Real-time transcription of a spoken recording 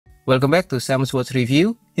Welcome back to Sam's Watch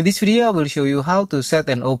Review. In this video, I will show you how to set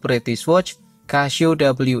and operate this watch, Casio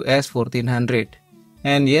WS1400.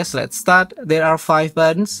 And yes, let's start. There are 5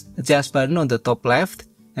 buttons: adjust button on the top left,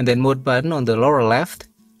 and then mode button on the lower left,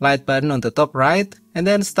 light button on the top right, and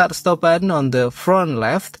then start stop button on the front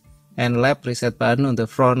left, and lap reset button on the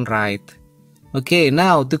front right. Okay,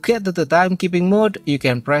 now to get to the timekeeping mode, you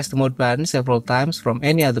can press the mode button several times from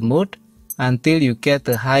any other mode until you get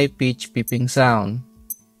the high pitch beeping sound.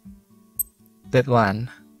 That one.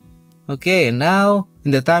 Okay, now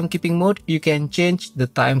in the timekeeping mode, you can change the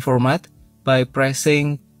time format by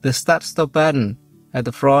pressing the start stop button at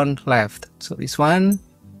the front left. So this one,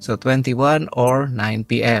 so 21 or 9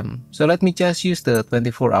 PM. So let me just use the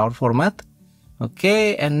 24-hour format.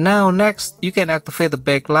 Okay, and now next you can activate the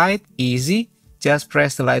backlight. Easy, just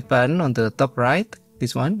press the light button on the top right,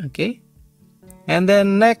 this one. Okay, and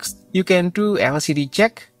then next you can do LCD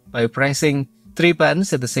check by pressing 3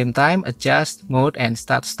 buttons at the same time: adjust, mode, and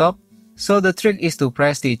start stop. So the trick is to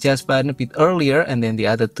press the adjust button a bit earlier and then the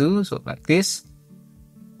other two, so like this.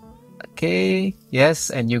 Okay, yes,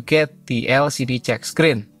 and you get the LCD check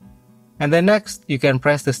screen. And then next you can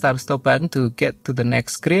press the start stop button to get to the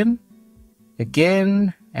next screen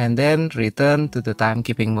again, and then return to the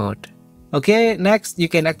timekeeping mode. Okay, next you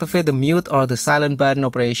can activate the mute or the silent button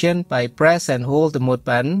operation by press and hold the mode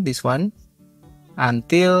button, this one,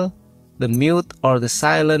 until the mute or the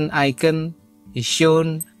silent icon is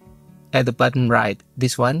shown at the button right,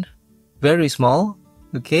 this one, very small.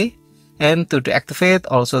 Okay, and to deactivate,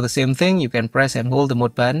 also the same thing, you can press and hold the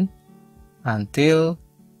mode button until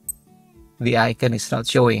the icon is not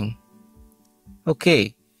showing.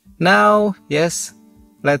 Okay, now yes,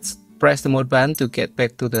 let's press the mode button to get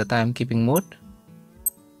back to the timekeeping mode.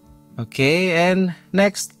 Okay, and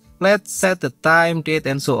next let's set the time, date,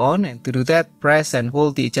 and so on. And to do that, press and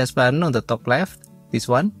hold the adjust button on the top left, this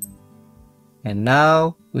one. And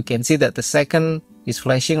now we can see that the second is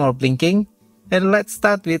flashing or blinking. And let's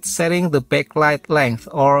start with setting the backlight length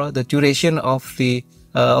or the duration of the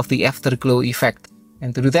afterglow effect.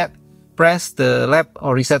 And to do that, press the lap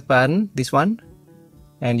or reset button, this one.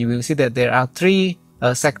 And you will see that there are 3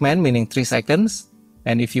 segments, meaning 3 seconds.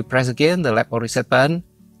 And if you press again the lap or reset button,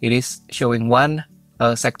 it is showing 1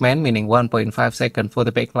 segment, meaning 1.5 seconds for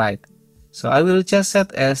the backlight. So I will just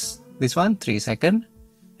set as this one, 3 seconds.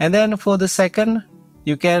 And then for the second,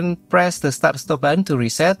 you can press the start stop button to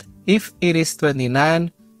reset. If it is 29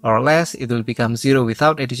 or less, it will become 0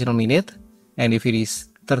 without additional minute. And if it is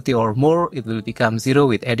 30 or more, it will become 0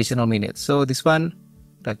 with additional minute. So this one,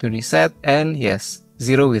 let me reset, and yes,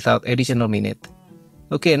 0 without additional minute.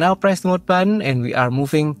 Okay, now press the mode button and we are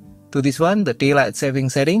moving to this one, the daylight saving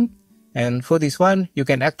setting. And for this one, you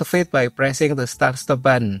can activate by pressing the start stop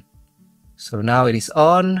button. So now it is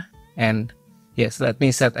on, and yes, let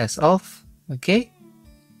me set as off. Okay,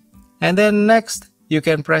 and then next you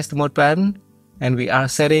can press the mode button and we are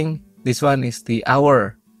setting, this one is the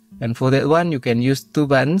hour. And for that one, you can use 2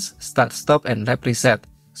 buttons, start stop and lap reset.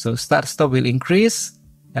 So start stop will increase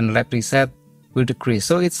and lap reset will decrease.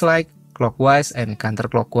 So it's like clockwise and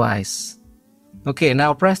counterclockwise. Okay,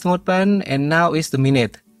 now press the mode button and now is the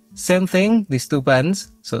minute. Same thing, these 2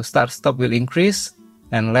 buttons, so start stop will increase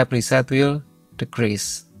and lap reset will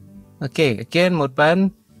decrease. Okay, again mode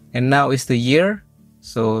button, and now is the year.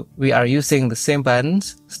 So we are using the same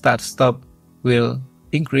buttons, start stop will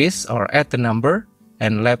increase or add the number,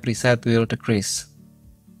 and lap reset will decrease.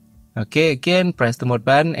 Okay, again press the mode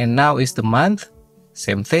button and now is the month.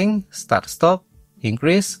 Same thing, start stop,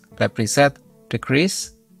 increase, lap reset,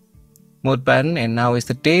 decrease. Mode button and now is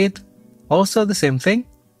the date. Also the same thing,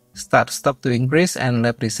 start stop to increase and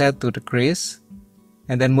lap reset to decrease.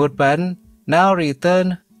 And then mode button, now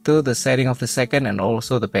return to the setting of the second and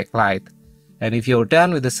also the backlight. And if you're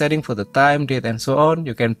done with the setting for the time, date, and so on,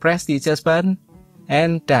 you can press the adjust button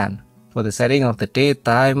and done for the setting of the date,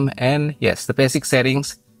 time, and yes, the basic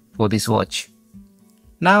settings for this watch.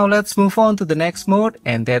 Now let's move on to the next mode,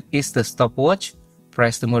 and that is the stopwatch.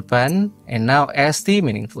 Press the mode button and now ST,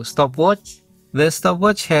 meaning for stopwatch. The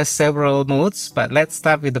stopwatch has several modes, but let's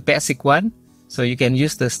start with the basic one. So you can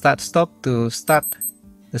use the start stop to start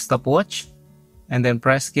the stopwatch, and then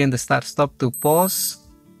press again the start stop to pause,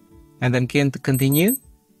 and then again to continue,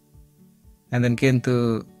 and then again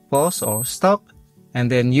to pause or stop, and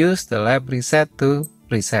then use the lap reset to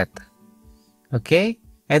reset. Okay,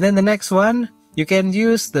 and then the next one, you can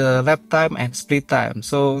use the lap time and split time.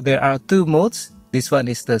 So there are 2 modes. This one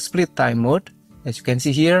is the split time mode. As you can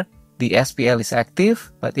see here, the SPL is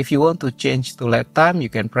active, but if you want to change to lap time, you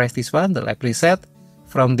can press this one, the lap reset,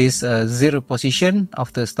 from this 0 position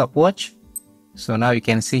of the stopwatch. So now you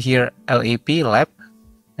can see here LAP, lap,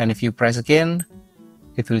 and if you press again,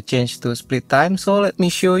 it will change to split time. So let me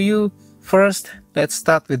show you. First, let's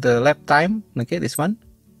start with the lap time. Okay, this one.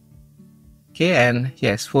 Okay, and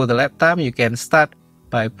yes, for the lap time, you can start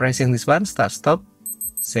by pressing this one, start stop,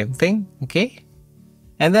 same thing. Okay,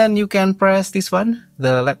 and then you can press this one,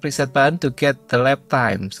 the lap reset button, to get the lap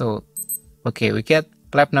time. So okay, we get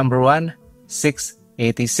lap number 1,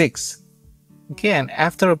 6:86. Okay, and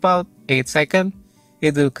after about 8 seconds,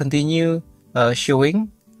 it will continue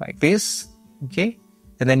showing like this. Okay,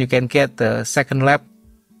 and then you can get the second lap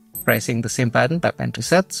pressing the same button, lap and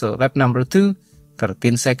reset. So lap number 2,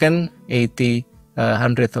 13 seconds, 80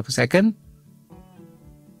 hundredth of a second.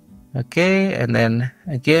 Okay, and then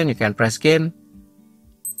again you can press again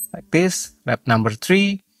like this. Lap number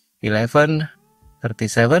 3, 11,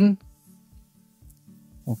 37.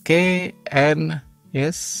 Okay, and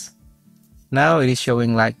yes, now it is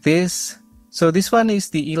showing like this. So this one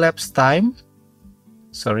is the elapsed time.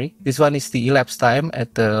 Sorry, this one is the elapsed time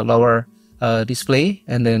at the lower display,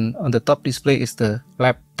 and then on the top display is the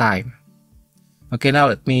lap time. Okay, now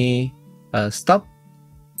let me stop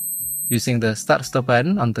using the start stop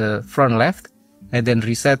button on the front left, and then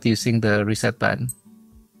reset using the reset button.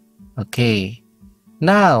 Okay,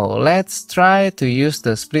 now let's try to use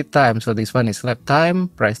the split time. So this one is lap time,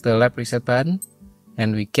 press the lap reset button,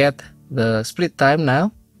 and we get the split time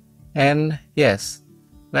now. And yes,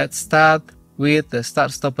 let's start with the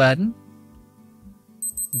start stop button.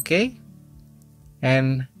 Okay,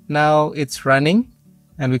 and now it's running,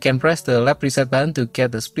 and we can press the lap reset button to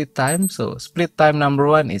get the split time. So split time number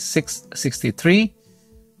 1 is 6:63,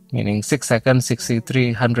 meaning 6 seconds,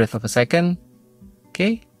 63 hundredth of a second.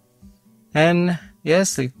 Okay, and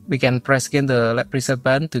yes, we can press again the lap reset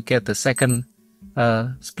button to get the second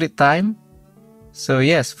split time. So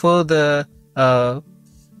yes, for the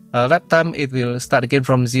lap time, it will start again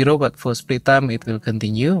from 0, but for split time, it will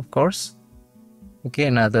continue, of course.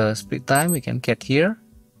 Okay, another split time we can get here.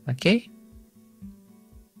 Okay,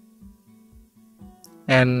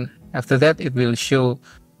 and after that, it will show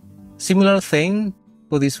similar thing.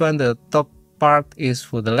 For this one, the top part is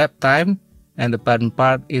for the lap time, and the bottom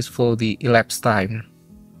part is for the elapsed time.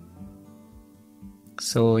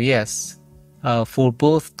 So yes, for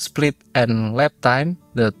both split and lap time,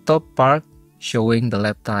 the top part showing the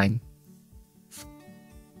lap time.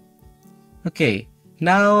 Okay,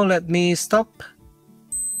 now let me stop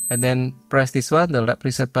and then press this one, the lap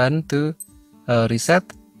reset button, to reset,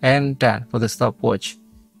 and done for the stopwatch.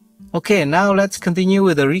 Okay, now let's continue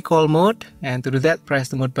with the recall mode, and to do that, press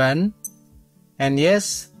the mode button. And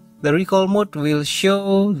yes, the recall mode will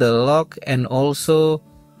show the log and also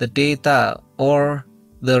the data or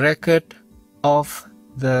the record of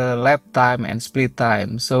the lap time and split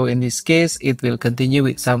time. So in this case, it will continue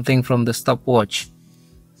with something from the stopwatch.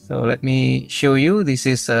 So let me show you. This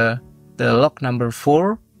is the log number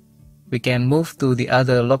 4. We can move to the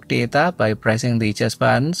other log data by pressing the adjust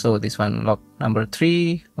button. So this one, log number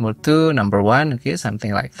 3, number 2, number 1, okay,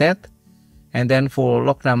 something like that. And then for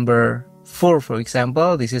log number 4, for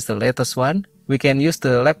example, this is the latest one. We can use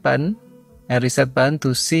the lap button and reset button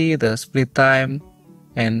to see the split time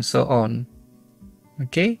and so on.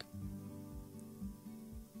 Okay,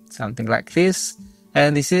 something like this.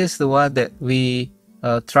 And this is the one that we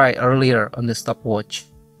tried earlier on the stopwatch.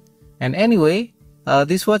 And anyway,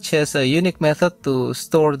 this watch has a unique method to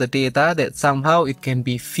store the data that somehow it can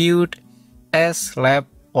be viewed as lap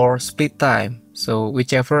or split time, so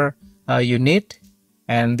whichever you need.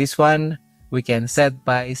 And this one we can set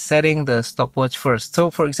by setting the stopwatch first. So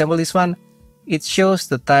for example, this one, it shows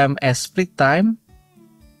the time as split time,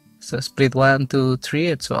 so split 1, 2, 3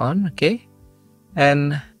 and so on. Okay,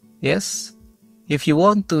 and yes, if you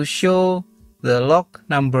want to show the log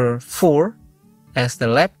number 4 as the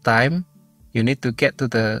lap time, you need to get to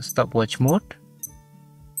the stopwatch mode,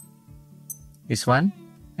 this one,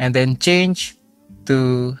 and then change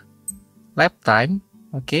to lap time.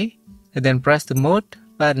 Okay, and then press the mode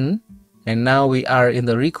button, and now we are in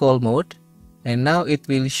the recall mode, and now it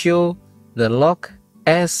will show the log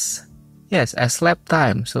as, yes, as lap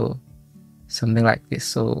time. So something like this.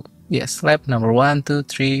 So yes, lap number 1, 2,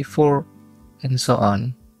 3, 4 and so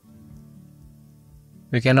on.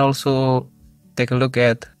 We can also take a look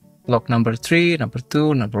at log number 3, number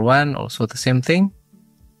 2, number 1, also the same thing.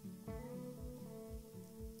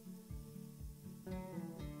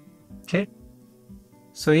 Okay,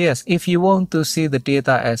 so yes, if you want to see the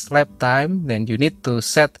data as lap time, then you need to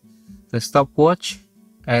set the stopwatch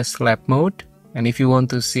as lap mode, and if you want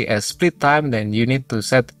to see as split time, then you need to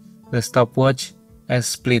set the stopwatch as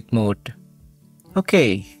split mode.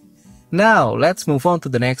 Okay, now let's move on to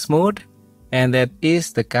the next mode, and that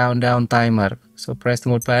is the countdown timer. So press the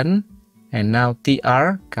mode button, and now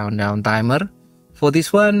TR, countdown timer. For this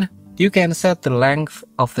one, you can set the length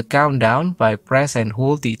of the countdown by press and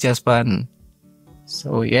hold the adjust button.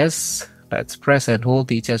 So yes, let's press and hold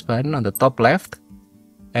the adjust button on the top left.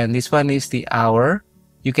 And this one is the hour.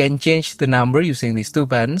 You can change the number using these two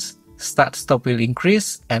buttons. Start stop will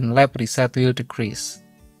increase and lap reset will decrease.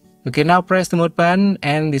 Okay, now press the mode button,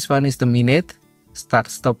 and this one is the minute. Start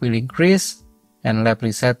stop will increase and lap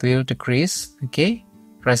reset will decrease. Okay,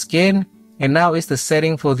 press again, and now is the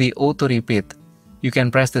setting for the auto repeat. You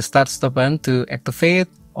can press the start stop button to activate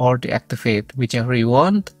or deactivate, whichever you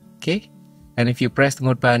want. Okay, and if you press the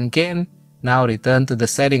mode button again, now return to the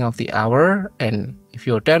setting of the hour, and if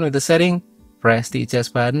you're done with the setting, press the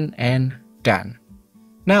adjust button and done.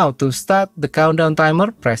 Now to start the countdown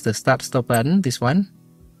timer, press the start stop button, this one.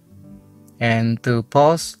 And to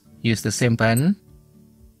pause, use the same button.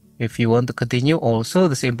 If you want to continue, also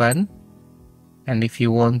the same button. And if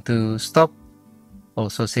you want to stop,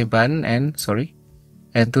 also same button, and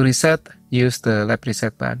to reset, use the lap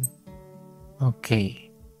reset button. Okay.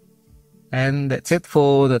 And that's it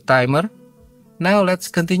for the timer. Now let's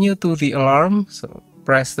continue to the alarm. So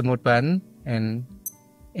press the mode button and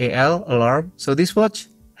AL, alarm. So this watch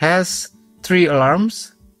has 3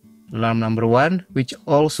 alarms. Alarm number 1, which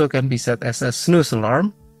also can be set as a snooze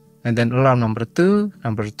alarm, and then alarm number 2,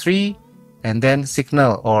 number 3, and then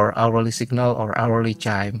signal or hourly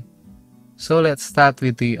chime. So let's start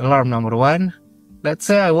with the alarm number 1. Let's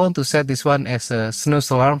say I want to set this one as a snooze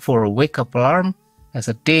alarm for a wake up alarm, as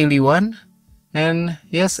a daily one, and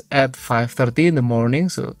yes, at 5:30 in the morning.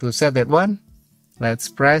 So to set that one, let's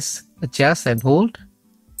press adjust and hold.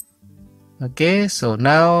 Okay, so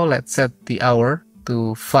now let's set the hour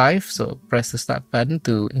to 5, so press the start button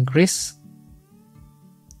to increase,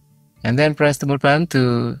 and then press the mode button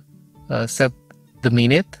to set the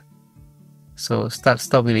minute. So start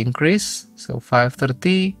stop will increase, so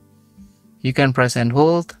 5:30. You can press and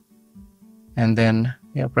hold, and then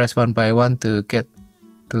press one by one to get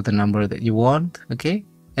to the number that you want. Okay,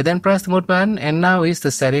 and then press the mode button, and now is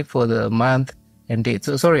the setting for the month and date.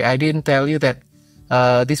 So sorry, I didn't tell you that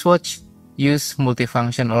this watch use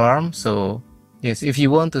multifunction alarm. So yes, if you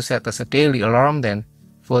want to set as a daily alarm, then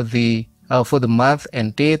for the month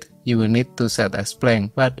and date, you will need to set as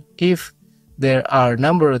blank. But if there are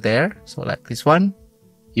number there, so like this one,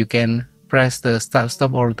 you can press the start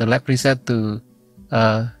stop or the lap reset to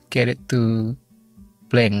get it to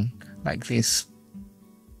blank like this.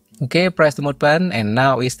 Okay, press the mode button, and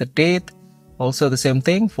now is the date. Also the same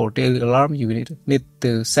thing for daily alarm, you need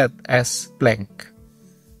to set as blank.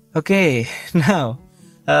 Okay, now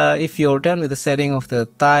if you're done with the setting of the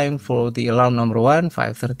time for the alarm number 1,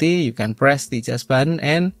 5:30, you can press the adjust button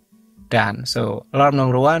and done. So alarm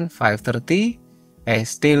number 1, 5:30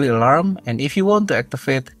 as daily alarm, and if you want to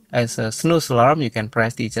activate as a snooze alarm, you can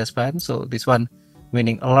press the adjust button. So this one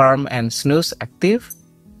meaning alarm and snooze active.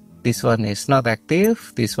 This one is not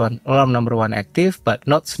active. This one alarm number 1 active but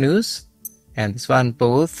not snooze, and this one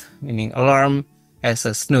both meaning alarm as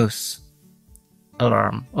a snooze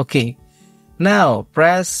alarm. Okay, now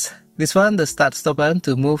press this one, the start stop button,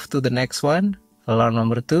 to move to the next one, alarm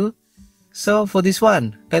number 2. So for this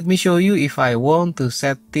one, let me show you if I want to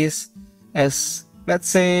set this as, let's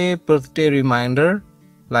say, birthday reminder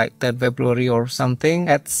like 10 February or something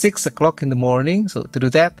at 6 o'clock in the morning. So to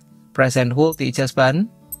do that, press and hold the adjust button.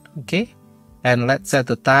 Okay, and let's set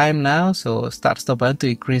the time now. So start stop button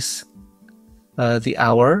to increase the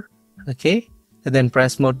hour. Okay, and then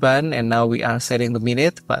press mode button, and now we are setting the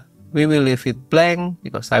minute, but we will leave it blank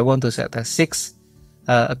because I want to set at 6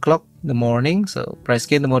 o'clock in the morning. So press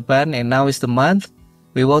again the mode button, and now is the month.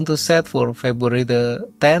 We want to set for February the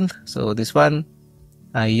 10th. So this one,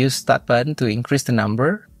 I use start button to increase the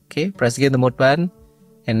number. Okay, press again the mode button,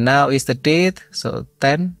 and now is the date. So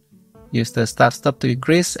 10. Use the start stop to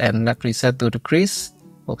increase and lap reset to decrease.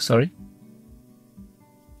 Oh, sorry.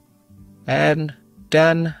 And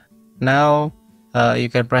done. Now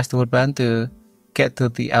you can press the mode button to get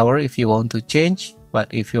to the hour if you want to change.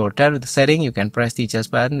 But if you're done with the setting, you can press the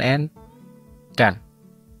adjust button and done.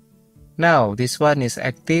 Now this one is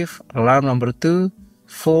active. Alarm number 2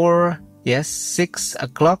 for 6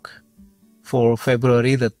 o'clock for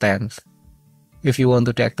February the 10th. If you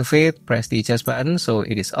want to deactivate, press the adjust button so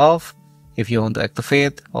it is off. If you want to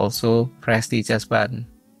activate, also press the adjust button.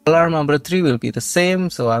 Alarm number 3 will be the same,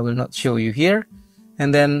 so I will not show you here.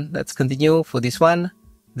 And then let's continue for this one.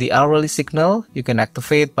 The hourly signal, you can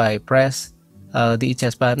activate by press the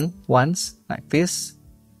adjust button once like this.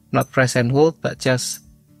 Not press and hold, but just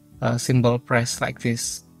symbol press like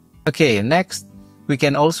this. Okay, next we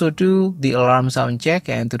can also do the alarm sound check,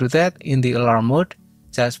 and to do that in the alarm mode,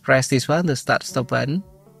 just press this one, the start stop button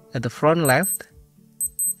at the front left,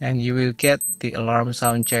 and you will get the alarm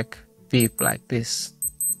sound check beep like this.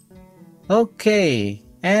 Okay,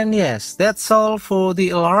 and yes, that's all for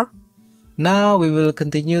the alarm. Now we will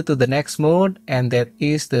continue to the next mode, and that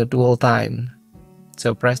is the dual time.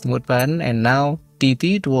 So press the mode button and now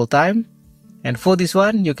DT, dual time. And for this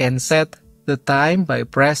one, you can set the time by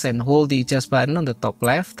press and hold the adjust button on the top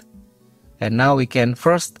left. And now we can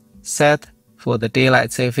first set for the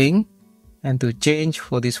daylight saving. And to change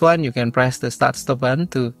for this one, you can press the start stop button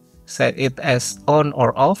to set it as on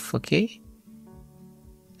or off, okay?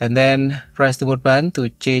 And then press the mode button to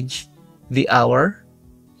change the hour.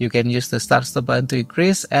 You can use the start stop button to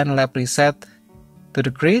increase and lap reset to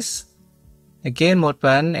decrease. Again, mode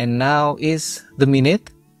button, and now is the minute.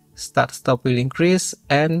 Start stop will increase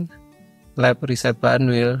and lap reset button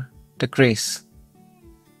will decrease.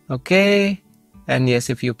 Okay, and yes,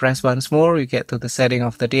 if you press once more, you get to the setting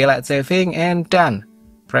of the daylight saving, and done.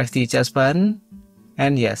 Press the adjust button,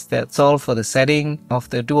 and yes, that's all for the setting of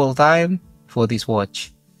the dual time for this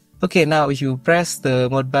watch. Okay, now if you press the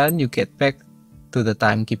mode button, you get back to the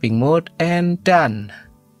timekeeping mode, and done.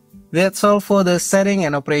 That's all for the setting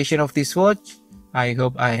and operation of this watch. I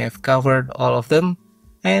hope I have covered all of them.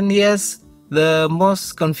 And yes, the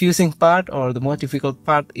most confusing part or the most difficult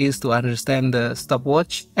part is to understand the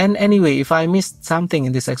stopwatch. And anyway, if I missed something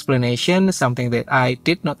in this explanation, something that I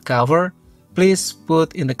did not cover, please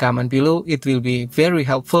put in the comment below. It will be very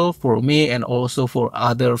helpful for me and also for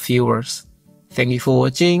other viewers. Thank you for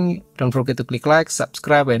watching. Don't forget to click like,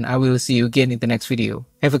 subscribe, and I will see you again in the next video.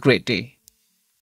 Have a great day.